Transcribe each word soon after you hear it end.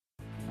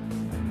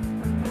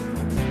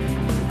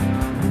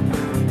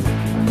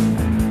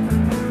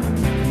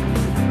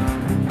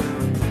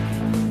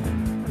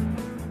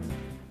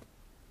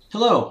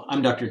Hello,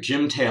 I'm Dr.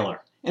 Jim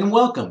Taylor, and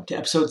welcome to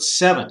episode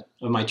 7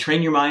 of my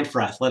Train Your Mind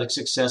for Athletic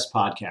Success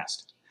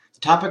podcast. The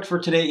topic for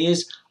today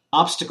is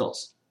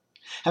obstacles.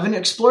 Having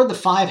explored the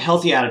 5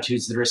 healthy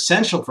attitudes that are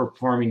essential for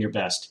performing your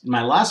best in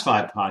my last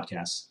 5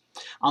 podcasts,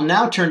 I'll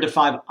now turn to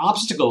 5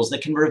 obstacles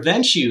that can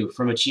prevent you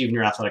from achieving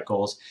your athletic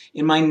goals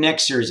in my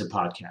next series of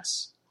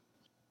podcasts.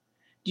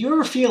 Do you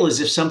ever feel as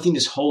if something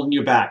is holding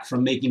you back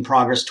from making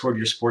progress toward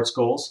your sports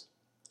goals?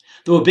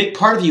 Though a big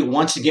part of you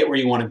wants to get where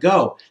you want to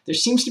go, there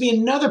seems to be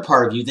another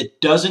part of you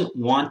that doesn't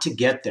want to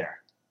get there.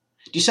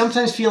 Do you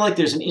sometimes feel like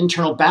there's an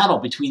internal battle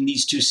between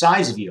these two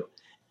sides of you,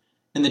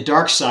 and the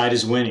dark side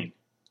is winning?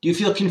 Do you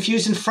feel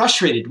confused and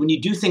frustrated when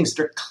you do things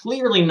that are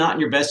clearly not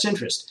in your best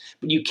interest,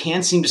 but you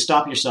can't seem to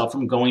stop yourself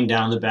from going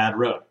down the bad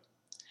road?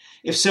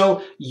 If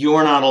so,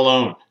 you're not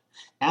alone.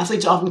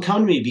 Athletes often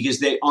come to me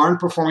because they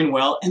aren't performing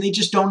well and they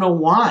just don't know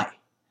why.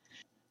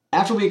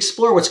 After we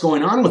explore what's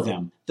going on with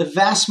them, the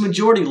vast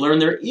majority learn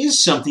there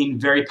is something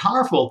very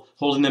powerful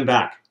holding them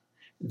back.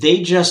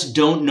 They just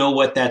don't know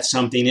what that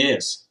something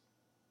is.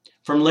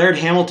 From Laird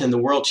Hamilton, the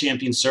world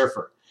champion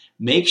surfer,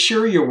 make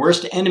sure your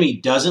worst enemy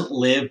doesn't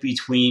live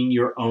between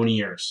your own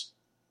ears.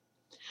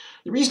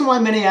 The reason why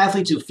many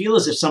athletes who feel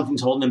as if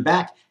something's holding them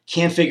back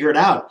can't figure it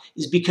out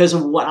is because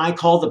of what I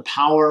call the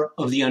power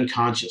of the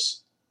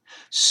unconscious.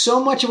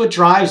 So much of what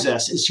drives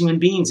us as human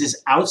beings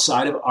is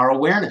outside of our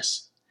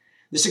awareness.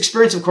 This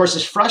experience, of course,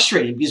 is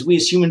frustrating because we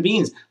as human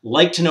beings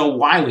like to know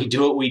why we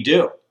do what we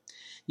do.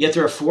 Yet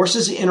there are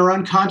forces in our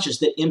unconscious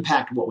that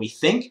impact what we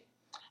think,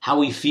 how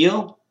we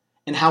feel,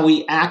 and how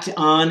we act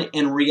on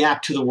and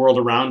react to the world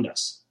around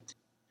us.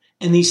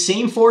 And these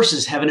same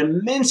forces have an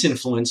immense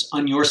influence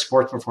on your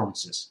sports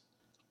performances.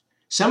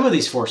 Some of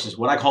these forces,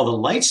 what I call the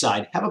light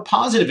side, have a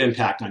positive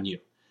impact on you.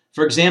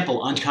 For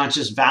example,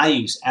 unconscious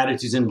values,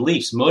 attitudes, and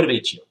beliefs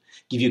motivate you,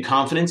 give you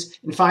confidence,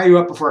 and fire you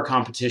up before a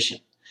competition.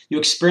 You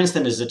experience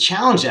them as a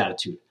challenge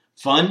attitude,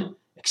 fun,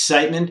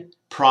 excitement,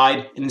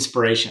 pride, and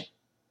inspiration.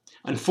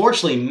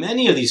 Unfortunately,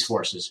 many of these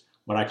forces,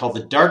 what I call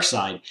the dark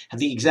side,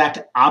 have the exact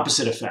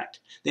opposite effect.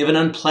 They have an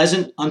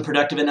unpleasant,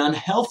 unproductive, and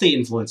unhealthy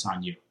influence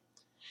on you.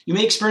 You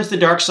may experience the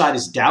dark side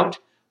as doubt,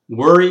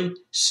 worry,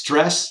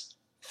 stress,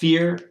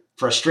 fear,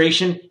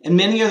 frustration, and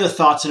many other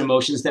thoughts and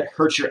emotions that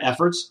hurt your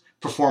efforts,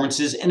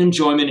 performances, and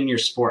enjoyment in your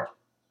sport.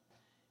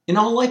 In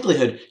all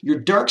likelihood, your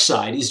dark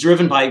side is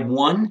driven by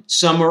one,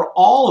 some, or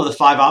all of the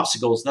 5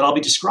 obstacles that I'll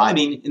be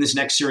describing in this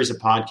next series of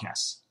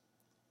podcasts.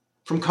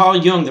 From Carl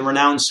Jung, the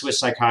renowned Swiss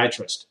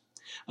psychiatrist,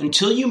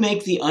 until you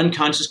make the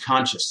unconscious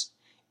conscious,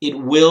 it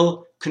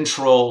will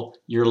control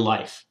your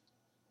life.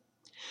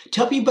 To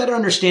help you better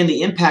understand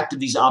the impact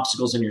of these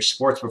obstacles on your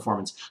sports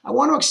performance, I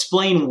want to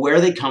explain where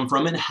they come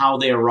from and how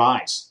they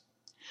arise.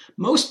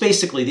 Most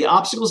basically, the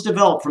obstacles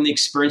develop from the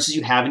experiences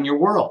you have in your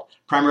world,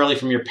 primarily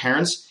from your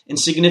parents and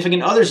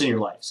significant others in your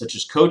life, such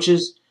as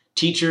coaches,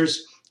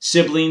 teachers,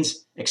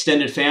 siblings,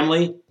 extended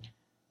family,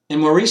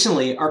 and more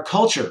recently, our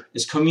culture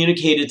is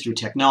communicated through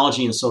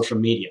technology and social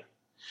media.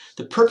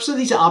 The purpose of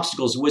these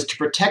obstacles was to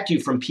protect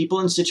you from people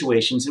and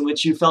situations in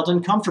which you felt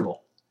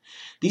uncomfortable.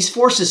 These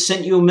forces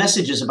sent you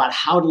messages about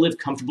how to live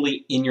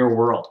comfortably in your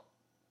world.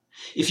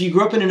 If you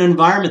grew up in an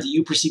environment that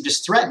you perceived as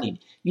threatening,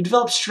 you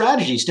developed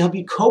strategies to help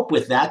you cope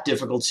with that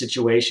difficult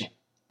situation.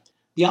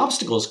 The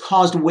obstacles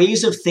caused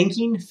ways of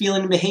thinking,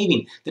 feeling, and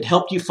behaving that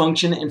helped you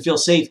function and feel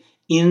safe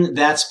in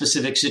that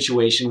specific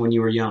situation when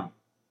you were young.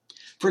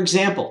 For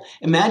example,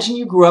 imagine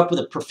you grew up with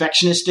a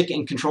perfectionistic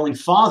and controlling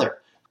father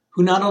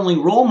who not only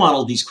role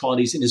modeled these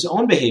qualities in his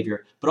own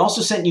behavior, but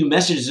also sent you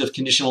messages of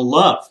conditional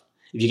love.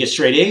 If you get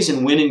straight A's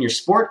and win in your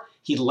sport,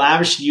 he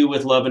lavished you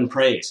with love and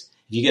praise.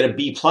 If you get a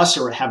B+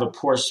 or have a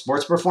poor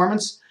sports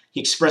performance,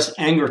 he expressed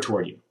anger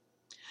toward you.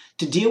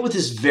 To deal with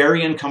this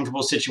very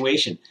uncomfortable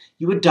situation,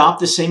 you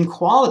adopt the same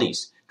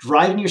qualities,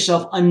 driving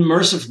yourself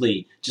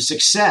unmercifully to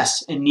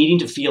success and needing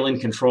to feel in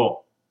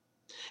control.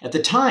 At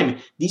the time,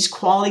 these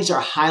qualities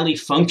are highly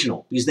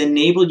functional because they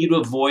enable you to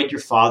avoid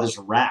your father's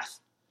wrath.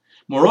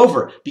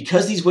 Moreover,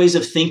 because these ways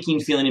of thinking,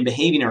 feeling, and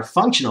behaving are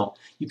functional,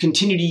 you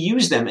continue to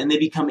use them and they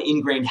become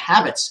ingrained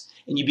habits,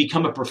 and you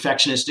become a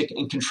perfectionistic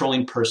and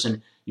controlling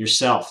person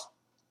yourself.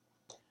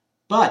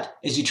 But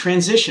as you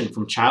transition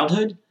from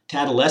childhood to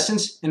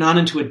adolescence and on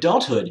into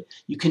adulthood,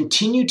 you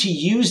continue to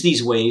use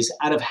these ways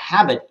out of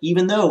habit,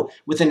 even though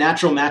with the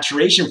natural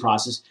maturation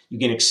process, you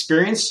gain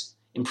experience,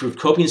 improved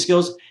coping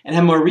skills, and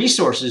have more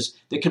resources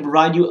that can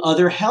provide you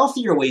other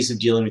healthier ways of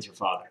dealing with your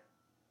father.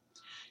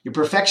 Your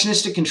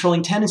perfectionistic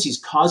controlling tendencies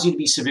cause you to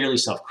be severely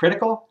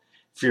self-critical,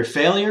 fear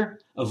failure,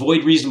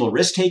 avoid reasonable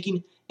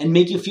risk-taking, and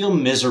make you feel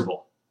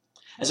miserable.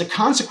 As a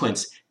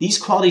consequence, these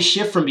qualities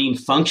shift from being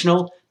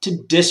functional to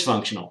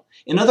dysfunctional.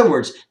 In other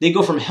words, they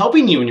go from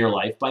helping you in your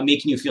life by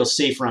making you feel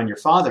safe around your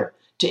father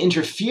to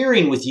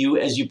interfering with you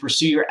as you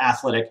pursue your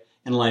athletic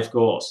and life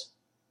goals.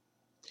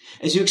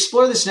 As you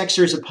explore this next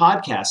series of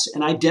podcasts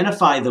and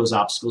identify those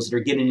obstacles that are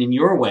getting in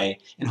your way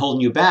and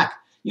holding you back,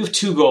 you have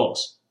 2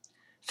 goals.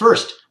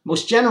 First,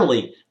 most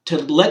generally, to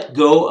let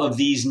go of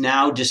these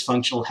now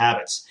dysfunctional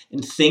habits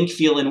and think,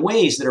 feel in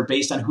ways that are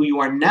based on who you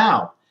are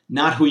now,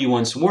 not who you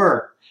once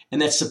were,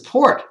 and that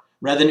support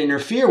rather than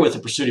interfere with the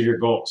pursuit of your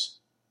goals.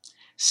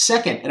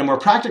 Second, at a more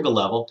practical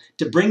level,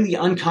 to bring the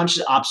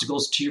unconscious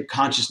obstacles to your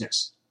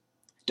consciousness,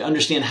 to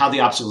understand how the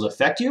obstacles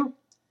affect you,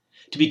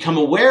 to become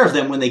aware of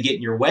them when they get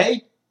in your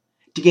way,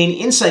 to gain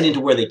insight into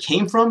where they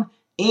came from,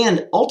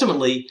 and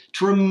ultimately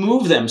to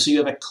remove them so you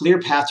have a clear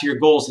path to your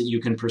goals that you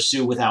can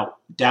pursue without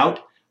doubt,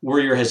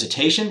 worry, or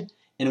hesitation,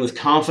 and with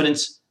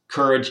confidence,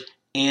 courage,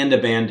 and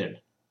abandon.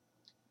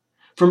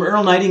 From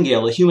Earl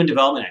Nightingale, a human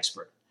development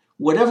expert,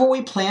 whatever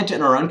we plant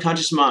in our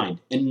unconscious mind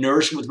and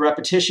nourish with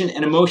repetition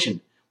and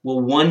emotion will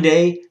one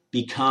day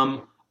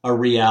become a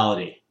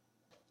reality.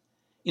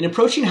 In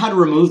approaching how to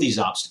remove these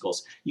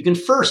obstacles, you can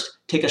first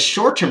take a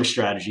short-term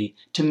strategy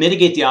to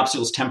mitigate the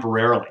obstacles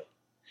temporarily,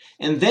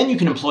 and then you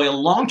can employ a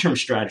long-term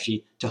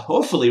strategy to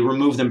hopefully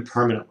remove them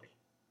permanently.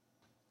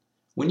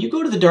 When you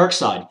go to the dark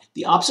side,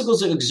 the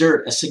obstacles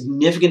exert a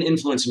significant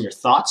influence on your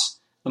thoughts,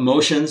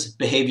 emotions,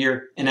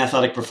 behavior, and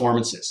athletic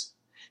performances.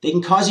 They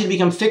can cause you to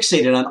become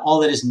fixated on all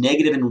that is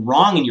negative and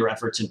wrong in your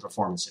efforts and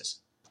performances.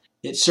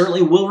 It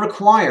certainly will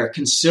require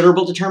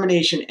considerable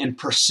determination and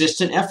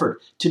persistent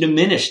effort to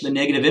diminish the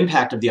negative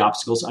impact of the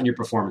obstacles on your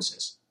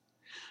performances.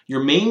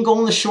 Your main goal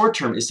in the short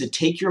term is to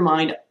take your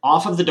mind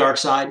off of the dark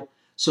side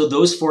so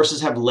those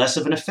forces have less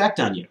of an effect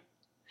on you.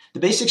 The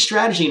basic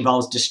strategy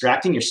involves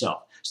distracting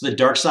yourself so the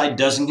dark side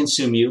doesn't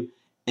consume you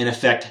and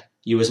affect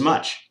you as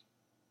much.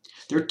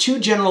 There are two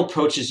general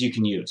approaches you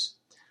can use.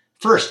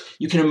 First,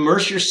 you can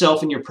immerse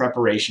yourself in your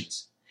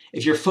preparations.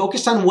 If you're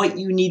focused on what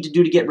you need to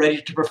do to get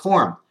ready to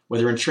perform,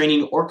 whether in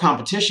training or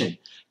competition,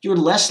 you're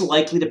less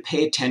likely to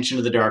pay attention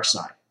to the dark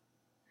side.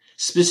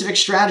 Specific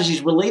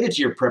strategies related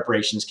to your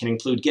preparations can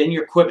include getting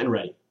your equipment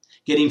ready,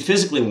 getting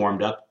physically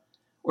warmed up,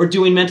 or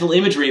doing mental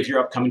imagery of your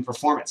upcoming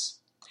performance.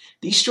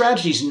 These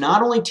strategies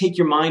not only take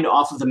your mind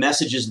off of the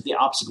messages that the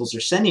obstacles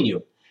are sending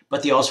you,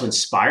 but they also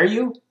inspire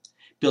you,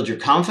 build your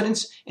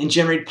confidence, and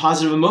generate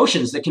positive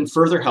emotions that can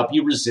further help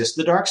you resist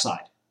the dark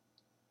side.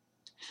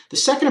 The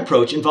second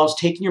approach involves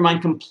taking your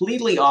mind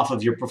completely off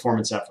of your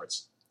performance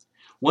efforts.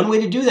 One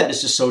way to do that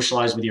is to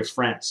socialize with your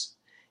friends.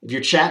 If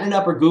you're chatting it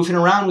up or goofing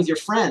around with your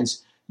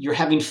friends, you're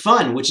having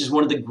fun, which is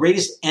one of the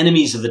greatest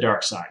enemies of the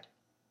dark side.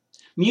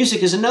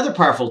 Music is another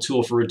powerful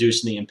tool for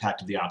reducing the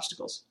impact of the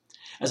obstacles.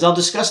 As I'll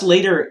discuss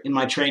later in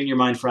my Train Your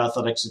Mind for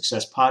Athletic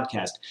Success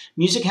podcast,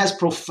 music has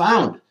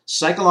profound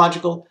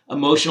psychological,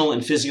 emotional,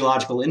 and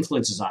physiological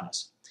influences on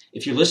us.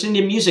 If you're listening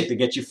to music that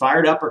gets you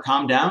fired up or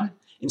calmed down,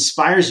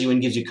 inspires you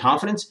and gives you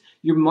confidence,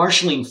 you're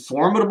marshaling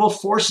formidable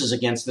forces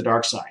against the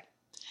dark side.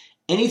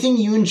 Anything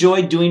you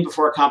enjoy doing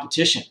before a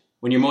competition,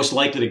 when you're most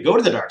likely to go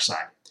to the dark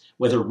side,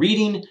 whether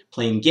reading,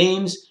 playing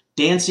games,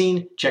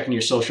 dancing, checking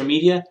your social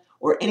media,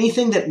 or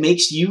anything that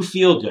makes you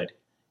feel good,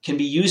 can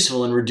be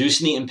useful in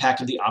reducing the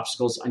impact of the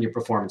obstacles on your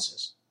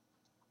performances.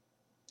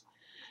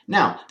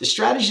 Now, the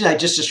strategies I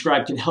just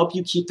described can help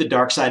you keep the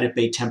dark side at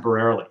bay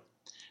temporarily.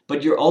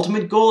 But your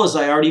ultimate goal, as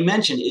I already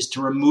mentioned, is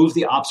to remove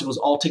the obstacles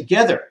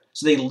altogether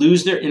so they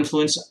lose their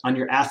influence on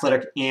your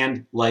athletic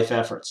and life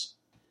efforts.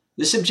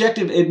 This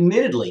objective,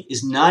 admittedly,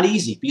 is not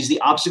easy because the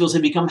obstacles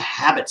have become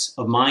habits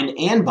of mind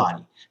and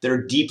body that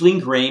are deeply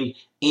ingrained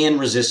and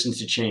resistant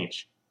to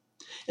change.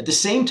 At the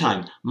same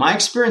time, my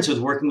experience with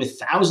working with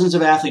thousands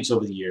of athletes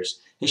over the years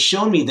has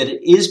shown me that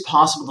it is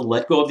possible to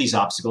let go of these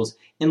obstacles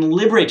and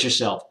liberate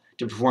yourself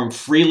to perform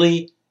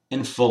freely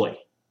and fully.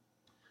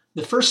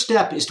 The first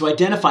step is to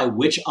identify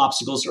which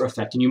obstacles are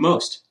affecting you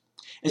most.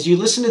 As you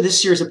listen to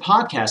this series of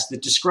podcasts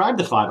that describe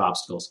the 5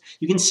 obstacles,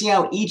 you can see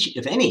how each,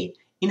 if any,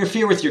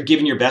 interfere with your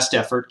giving your best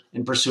effort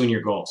and pursuing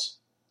your goals.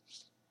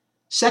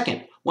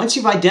 Second, once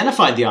you've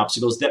identified the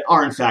obstacles that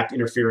are in fact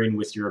interfering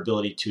with your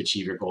ability to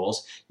achieve your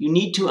goals, you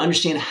need to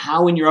understand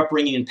how in your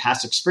upbringing and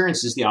past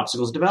experiences the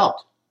obstacles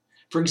developed.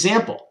 For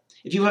example,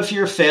 if you have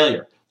fear of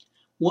failure,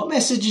 what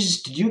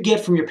messages did you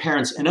get from your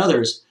parents and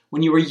others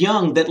when you were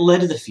young that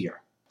led to the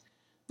fear?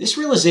 This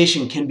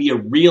realization can be a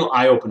real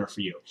eye-opener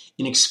for you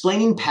in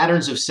explaining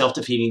patterns of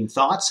self-defeating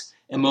thoughts,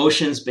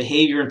 emotions,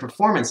 behavior, and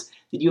performance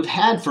that you have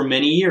had for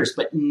many years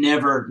but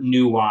never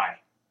knew why.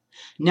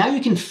 Now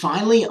you can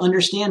finally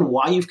understand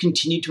why you've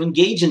continued to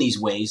engage in these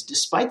ways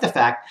despite the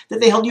fact that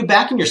they held you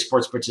back in your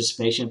sports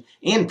participation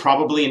and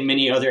probably in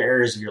many other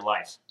areas of your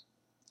life.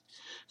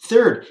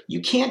 Third,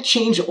 you can't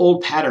change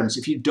old patterns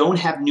if you don't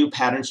have new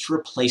patterns to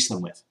replace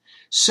them with.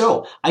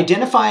 So,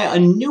 identify a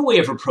new way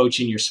of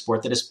approaching your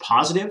sport that is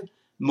positive,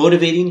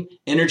 motivating,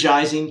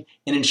 energizing,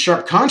 and in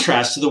sharp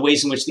contrast to the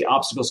ways in which the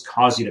obstacles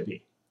cause you to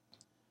be.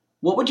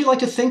 What would you like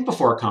to think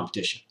before a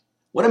competition?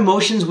 What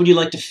emotions would you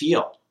like to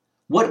feel?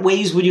 What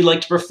ways would you like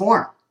to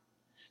perform?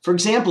 For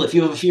example, if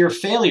you have a fear of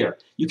failure,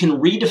 you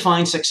can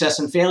redefine success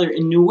and failure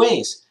in new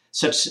ways,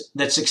 such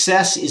that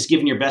success is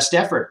giving your best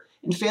effort,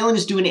 and failing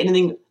is doing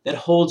anything that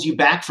holds you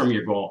back from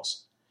your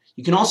goals.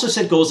 You can also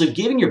set goals of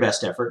giving your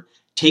best effort,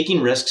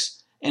 taking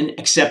risks, and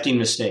accepting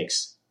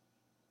mistakes.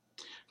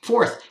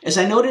 Fourth, as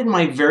I noted in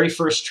my very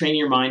first Train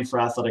Your Mind for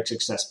Athletic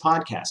Success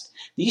podcast,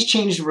 these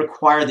changes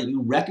require that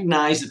you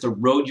recognize that the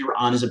road you're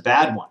on is a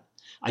bad one,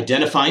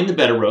 identifying the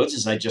better roads,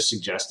 as I just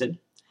suggested,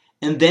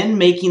 and then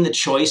making the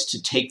choice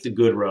to take the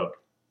good road.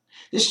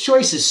 This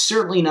choice is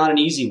certainly not an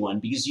easy one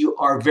because you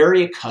are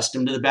very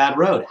accustomed to the bad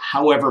road,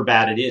 however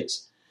bad it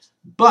is.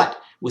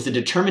 But with a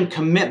determined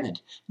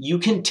commitment, you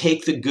can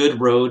take the good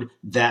road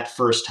that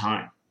first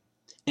time.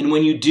 And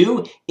when you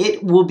do,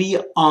 it will be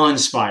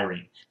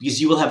awe-inspiring because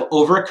you will have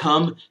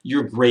overcome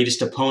your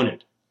greatest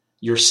opponent,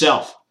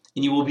 yourself,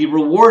 and you will be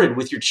rewarded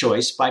with your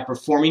choice by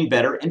performing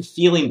better and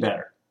feeling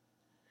better.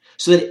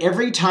 So that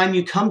every time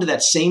you come to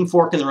that same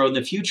fork in the road in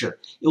the future,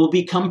 it will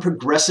become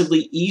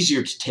progressively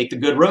easier to take the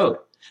good road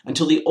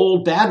until the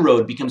old bad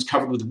road becomes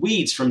covered with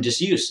weeds from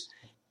disuse.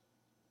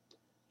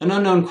 An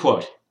unknown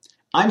quote.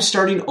 I'm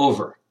starting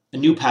over, a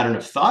new pattern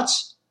of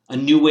thoughts, a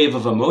new wave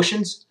of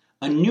emotions,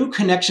 a new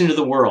connection to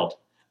the world,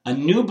 a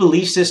new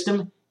belief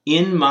system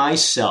in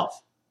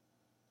myself.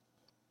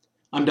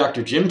 I'm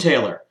Dr. Jim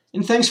Taylor,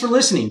 and thanks for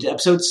listening to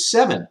episode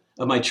 7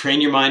 of my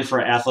Train Your Mind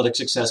for Athletic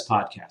Success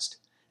podcast.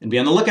 And be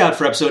on the lookout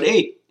for episode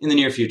 8 in the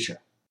near future.